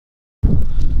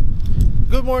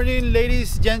Good morning,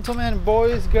 ladies, gentlemen,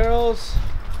 boys, girls,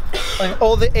 and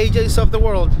all the AJs of the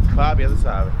world. Bobby, other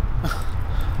side.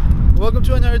 Welcome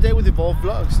to another day with Evolve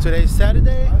Vlogs. Today is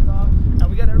Saturday, and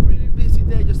we got a really busy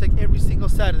day, just like every single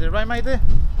Saturday, right, Maite?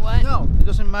 What? No, it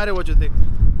doesn't matter what you think.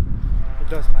 It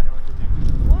does matter what you think.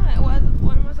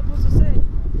 What am I supposed to say?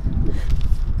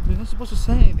 You're not supposed to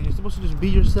say anything. You're supposed to just be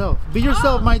yourself. Be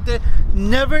yourself, Maite.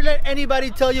 Never let anybody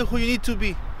tell you who you need to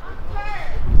be.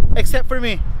 Except for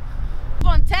me.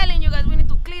 I'm telling you guys, we need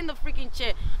to clean the freaking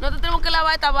shit. Nosotros tenemos que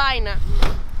lavar esta vaina.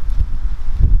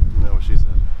 You know what she said.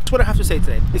 That's what I have to say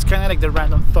today. It's kind of like the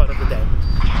random thought of the day.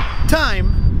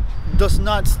 Time does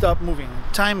not stop moving.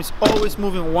 Time is always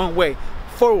moving one way,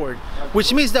 forward.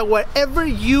 Which means that whatever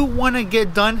you want to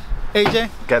get done, AJ,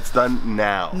 Gets done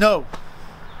now. no.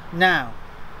 Now.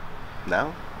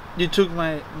 Now? You took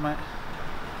my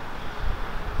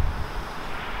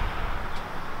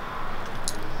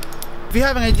If you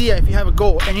have an idea, if you have a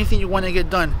goal, anything you want to get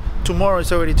done, tomorrow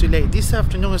is already too late. This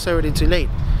afternoon is already too late.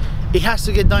 It has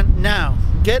to get done now.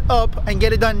 Get up and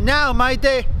get it done now,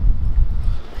 Maite.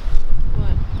 What?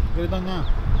 Get it done now.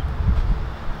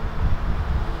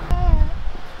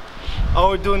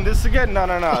 Oh, we're doing this again? No.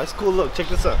 It's cool. Look, check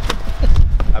this out.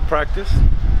 I practiced.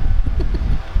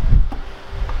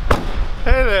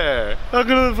 Hey there.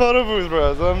 Welcome to the photo booth,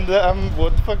 bro. So I'm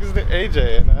what the fuck is the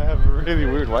AJ? And I have a really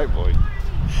weird white voice.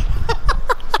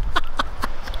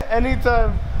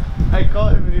 Anytime I call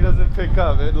him and he doesn't pick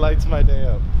up, it lights my day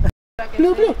up.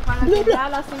 Blue, blue, blue, blue.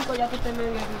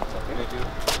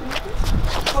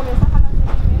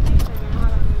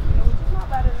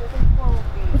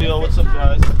 Yo, what's up,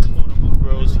 guys? Photo booth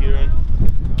bros here.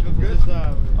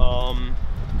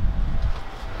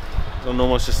 Don't know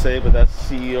much to say, but that's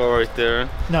CEO right there.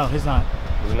 No, he's not.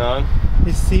 He's not.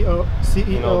 He's CEO.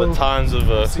 You know the times of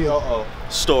COO.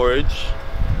 storage.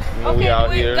 You know, Okay, we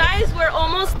out here. guys, we're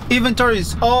almost. Inventory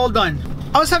is all done.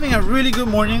 I was having a really good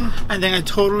morning, and then I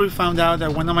totally found out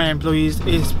that one of my employees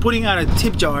is putting out a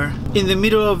tip jar in the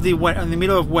middle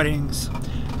of weddings,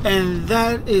 and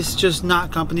that is just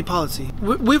not company policy.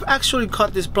 We've actually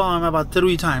caught this problem about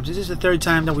 3 times. This is the 3rd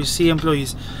time that we see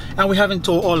employees, and we haven't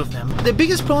told all of them. The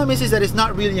biggest problem is that it's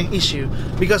not really an issue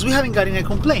because we haven't gotten a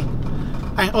complaint,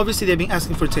 and obviously they've been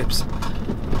asking for tips.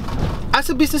 As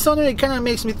a business owner, it kind of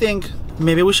makes me think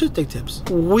maybe we should take tips.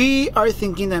 We are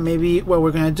thinking that maybe what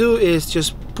we're gonna do is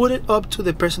just put it up to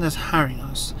the person that's hiring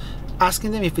us,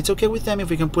 asking them if it's okay with them if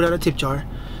we can put out a tip jar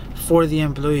for the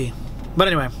employee. But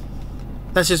anyway,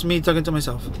 that's just me talking to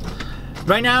myself.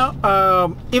 Right now,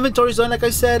 inventory is done. Like I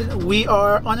said, we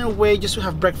are on our way just to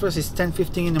have breakfast. It's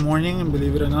 10:15 in the morning, and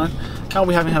believe it or not, now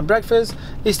we haven't had breakfast.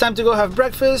 It's time to go have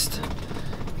breakfast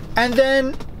and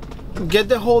then get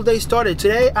the whole day started.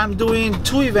 Today I'm doing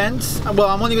 2 events. Well,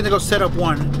 I'm only gonna go set up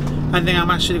one, and then I'm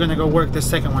actually gonna go work the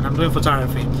second one. I'm doing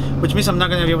photography, which means I'm not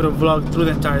gonna be able to vlog through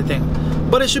the entire thing.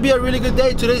 But it should be a really good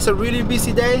day. Today's a really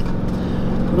busy day.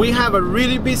 We have a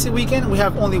really busy weekend. We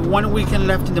have only 1 weekend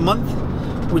left in the month,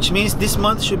 which means this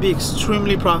month should be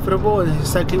extremely profitable and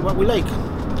exactly what we like.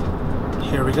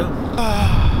 Here we go.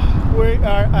 We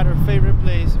are at our favorite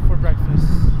place for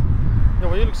breakfast. Yo,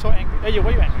 why you look so angry? Hey, yo, why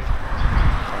are you angry?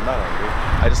 I'm not angry.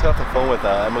 I just got off the phone with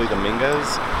Emily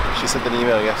Dominguez. She sent an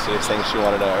email yesterday saying she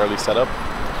wanted an early setup.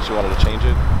 She wanted to change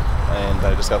it, and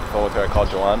I just got off the phone with her. I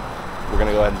called Joanne. We're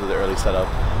gonna go ahead and do the early setup.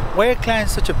 Why are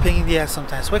clients such a pain in the ass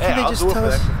sometimes? Why can't they just tell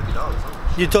us?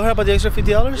 $50. You told her about the extra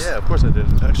 $50? Yeah, of course I did.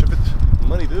 Extra 50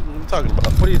 money, dude. What are you talking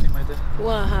about? What do you think, Maite?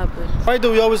 What happened? Why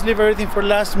do we always leave everything for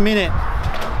last minute?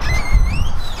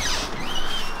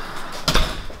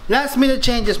 Last minute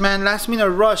changes, man. Last minute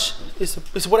rush is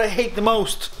what I hate the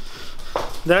most.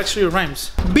 That actually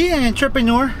rhymes. Being an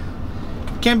entrepreneur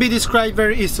can be described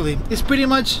very easily. It's pretty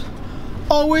much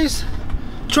always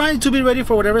trying to be ready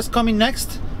for whatever's coming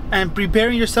next and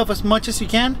preparing yourself as much as you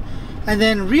can, and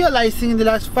then realizing in the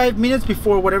last 5 minutes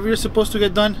before whatever you're supposed to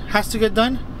get done has to get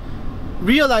done,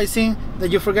 realizing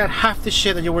that you forgot half the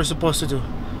shit that you were supposed to do.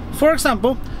 For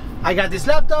example, I got this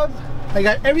laptop, I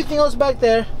got everything else back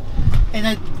there, and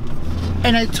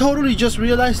I totally just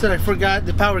realized that I forgot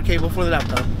the power cable for the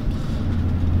laptop.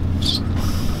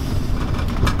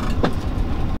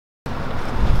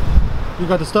 You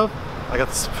got the stuff? I got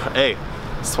this. Hey,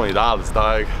 it's $20,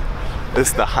 dog.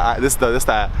 This the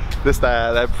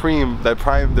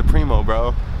primo,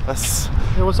 bro. That's.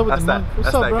 Hey, what's up with the month? What's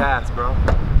that's up, that bro? gas, bro. What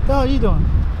the hell are you doing?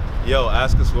 Yo,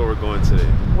 ask us where we're going today.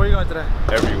 Where are you going today?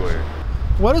 Everywhere.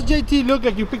 What does JT look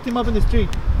like? You picked him up in the street.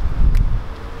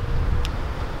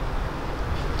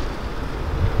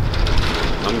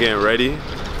 I'm getting ready.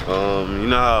 You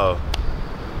know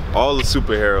how All the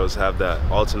superheroes have that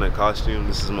alternate costume.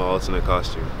 This is my alternate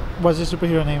costume. What's your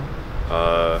superhero name?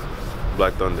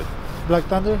 Black Thunder. Black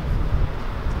Thunder?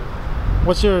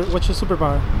 What's your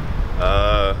superpower?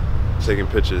 Taking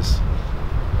pictures,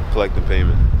 collecting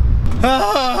payment.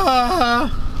 I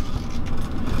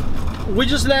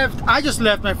just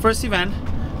left my first event.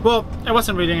 Well, it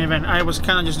wasn't really an event. I was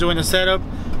kind of just doing the setup.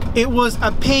 It was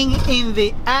a pain in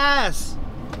the ass.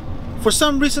 For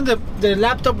some reason, the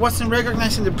laptop wasn't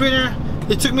recognizing the printer.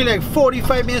 It took me like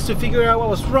 45 minutes to figure out what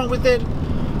was wrong with it.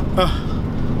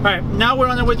 Alright, now we're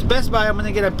on our way to Best Buy. I'm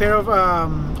gonna get a pair of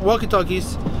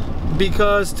walkie-talkies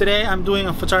because today I'm doing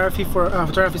a photography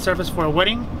service for a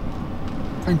wedding,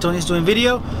 and Tony's doing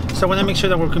video, so I want to make sure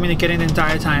that we're communicating the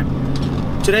entire time.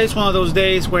 Today is one of those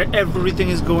days where everything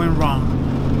is going wrong.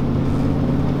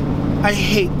 I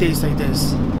hate days like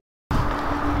this.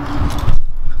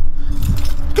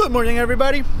 Good morning,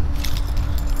 everybody.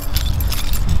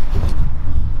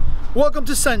 Welcome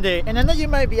to Sunday. And I know you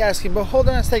might be asking, but hold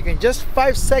on a second. Just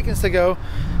 5 seconds ago,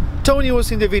 Tony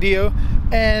was in the video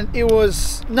and it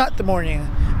was not the morning.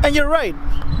 And you're right.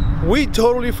 We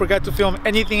totally forgot to film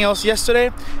anything else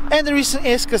yesterday. And the reason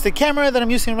is because the camera that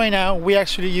I'm using right now, we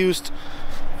actually used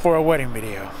for a wedding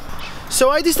video. So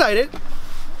I decided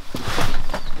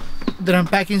that I'm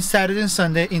packing Saturday and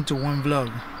Sunday into one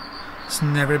vlog. It's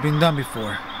never been done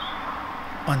before.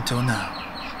 Until now.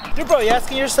 You're probably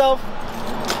asking yourself,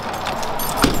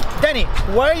 Danny,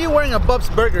 why are you wearing a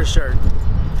Bob's Burgers shirt?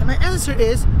 And my answer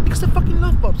is because I fucking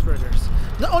love Bob's Burgers.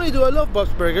 Not only do I love Bob's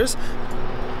Burgers,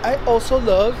 I also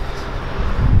love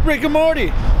Rick and Morty.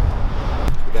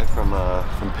 The guy from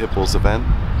Pitbull's event,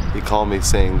 he called me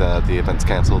saying that the event's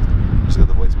canceled. Just got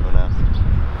the voicemail now.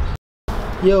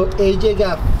 Yo, AJ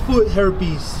got foot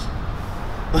herpes.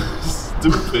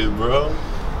 Stupid, bro.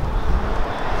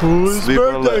 Whose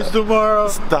birthday's tomorrow?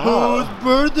 Stop. Whose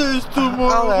birthday's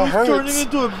tomorrow? Who's turning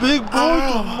into a big boy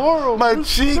tomorrow? My Who's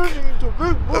cheek. turning into a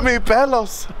big boy? I mean,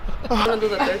 pelos. I'm gonna do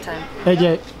the third time.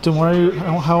 AJ, tomorrow,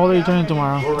 how old are you turning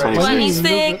tomorrow?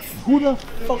 26. Who the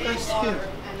fuck is him?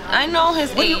 I know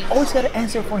his Well, you age. always gotta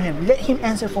answer for him. Let him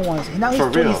answer for once. Now he's For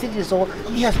real. 26 years old.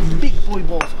 He has big boy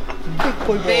balls. Big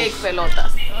boy balls. Big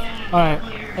pelotas. Alright,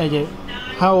 AJ,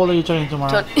 how old are you turning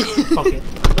tomorrow? Fuck it.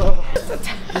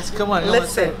 Let's come on.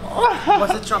 Listen,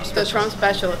 What's the Trump the special? Trump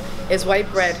special is white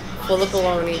bread full of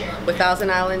bologna with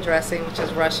Thousand Island dressing, which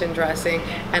is Russian dressing,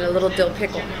 and a little dill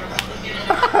pickle.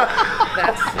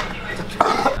 That's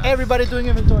Everybody doing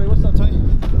inventory. What's up, Tony?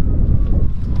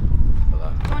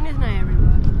 Tony's not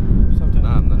everybody. What's up, Tony?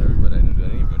 Nah, I'm not everybody. I didn't do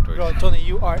any inventory. Bro, Tony,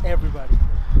 you are everybody.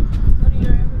 Tony,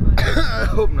 you're everybody. I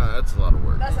hope not. That's a lot of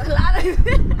work. That's a lot of.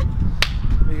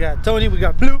 We got Tony, we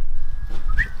got Blue. Blue.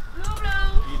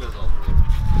 He does all the work.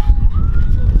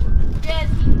 Yes,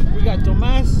 he does. We got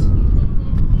Tomas.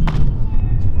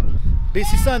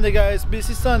 Busy Sunday, guys.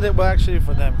 Busy Sunday. Well, actually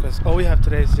for them, because all we have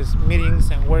today is just meetings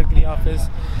and work in the office,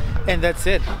 and that's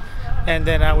it. And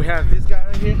then we have this guy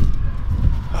right here.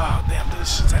 Oh, damn,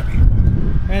 this shit's heavy.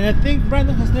 And I think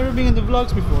Brandon has never been in the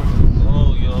vlogs before.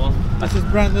 Oh, yo. This is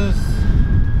Brandon's.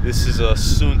 This is a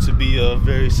soon to be a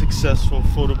very successful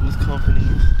photo booth company.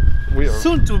 We are.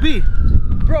 Soon to be.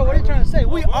 Bro, what are you trying to say?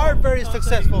 We are very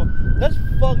successful. That's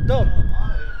fucked up.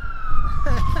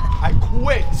 I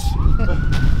quit.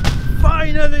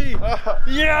 Finally!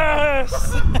 Yes!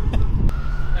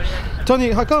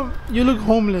 Tony, how come you look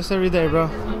homeless every day, bro?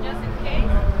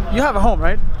 You have a home,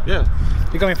 right? Yeah.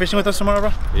 You coming fishing with us tomorrow,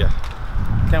 bro? Yeah.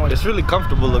 Can't wait. It's really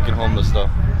comfortable looking homeless though.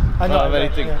 I know. I don't have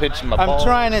anything pitched in my I'm balls.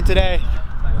 trying it today.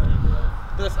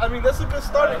 I mean, that's a good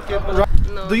starting kit.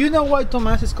 No. Do you know why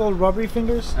Tomas is called Robbery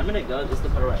Fingers? I'm gonna go just to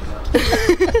put it right now.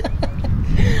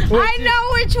 I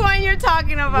know which one you're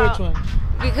talking about. Which one?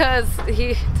 Because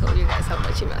he told you guys how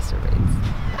much he masturbates.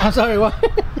 I'm sorry, what?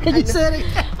 Can you say it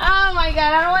again? Oh my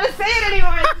god, I don't want to say it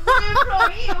anymore. It's an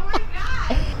employee. Oh my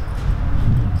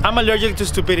god. I'm allergic to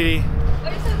stupidity.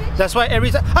 What is it? That's why every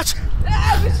time.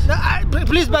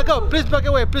 Please back up. Please back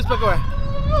away. Please back away.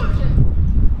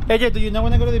 AJ, do you not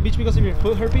want to go to the beach because of your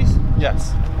foot herpes?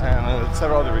 Yes, and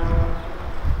several other reasons.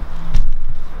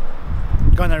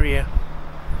 Gonorrhea.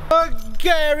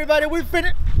 Okay, everybody, we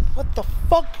finished. What the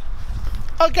fuck?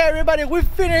 Okay, everybody, we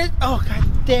finished. Oh, god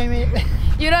damn it.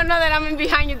 You don't know that I'm in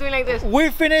behind you doing like this. We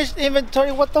finished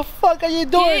inventory. What the fuck are you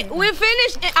doing? We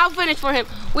finished, I'll finish for him.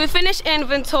 We finished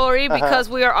inventory because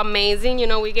we are amazing. You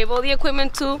know, we gave all the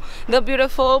equipment to the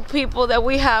beautiful people that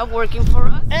we have working for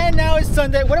us. And now it's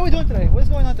Sunday. What are we doing today? What is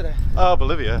going on today?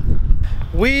 Bolivia.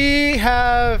 We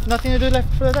have nothing to do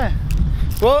left for the day.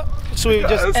 Well, so we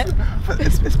just.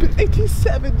 It's been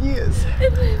 87 years.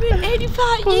 It's been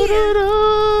 85 years.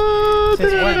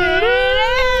 Since when?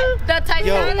 The Titanic.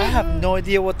 Yo, I have no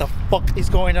idea what the fuck is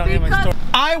going on in my store.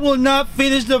 I will not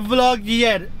finish the vlog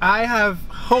yet. I have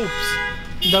hopes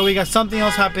that we got something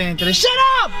else happening today. Shut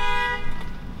up!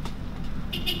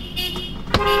 What'd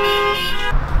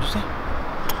you say?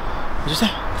 What'd you say?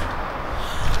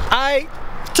 I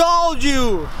told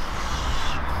you!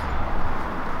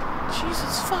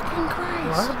 Jesus fucking Christ.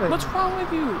 What happened? What's wrong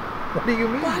with you? What do you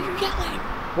mean? Why are you yelling?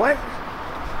 What?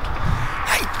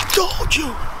 I told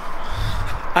you!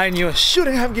 I knew I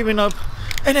shouldn't have given up,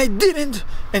 and I didn't,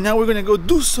 and now we're gonna go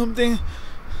do something.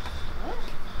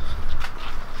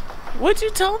 What'd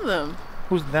you tell them?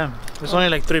 Who's them? There's only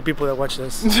like 3 people that watch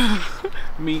this.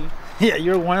 Me. Yeah,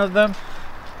 you're one of them.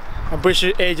 I'm pretty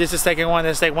sure AJ is the second one.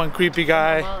 That's like one creepy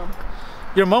guy. Mom.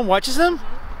 Your mom watches them?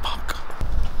 Fuck.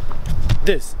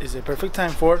 This is a perfect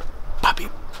time for puppy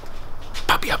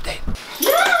update.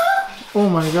 Oh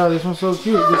my god, this one's so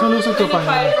cute. This one looks like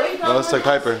Topanga. No, it's like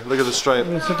Piper. Look at the stripe.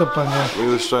 It's like Topanga. Look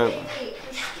at the stripe.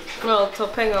 No,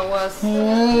 Topanga was.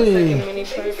 Hey, Mini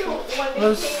Piper.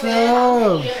 what's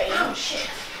up?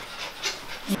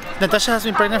 Natasha has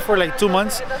been pregnant for like 2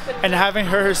 months, and having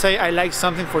her say I like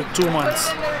something for 2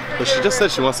 months. But she just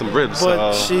said she wants some ribs.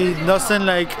 But so. she doesn't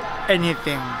like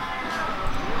anything.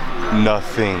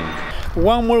 Nothing.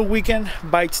 One more weekend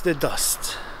bites the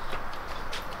dust.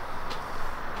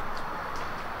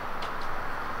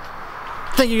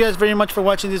 Thank you guys very much for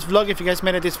watching this vlog. If you guys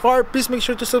made it this far, please make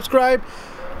sure to subscribe,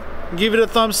 give it a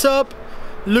thumbs up,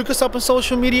 look us up on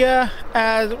social media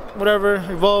as whatever,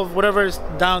 evolve, whatever is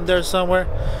down there somewhere.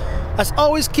 As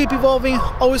always, keep evolving,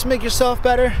 always make yourself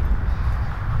better,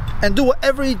 and do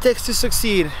whatever it takes to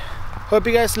succeed. Hope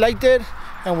you guys liked it,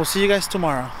 and we'll see you guys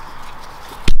tomorrow.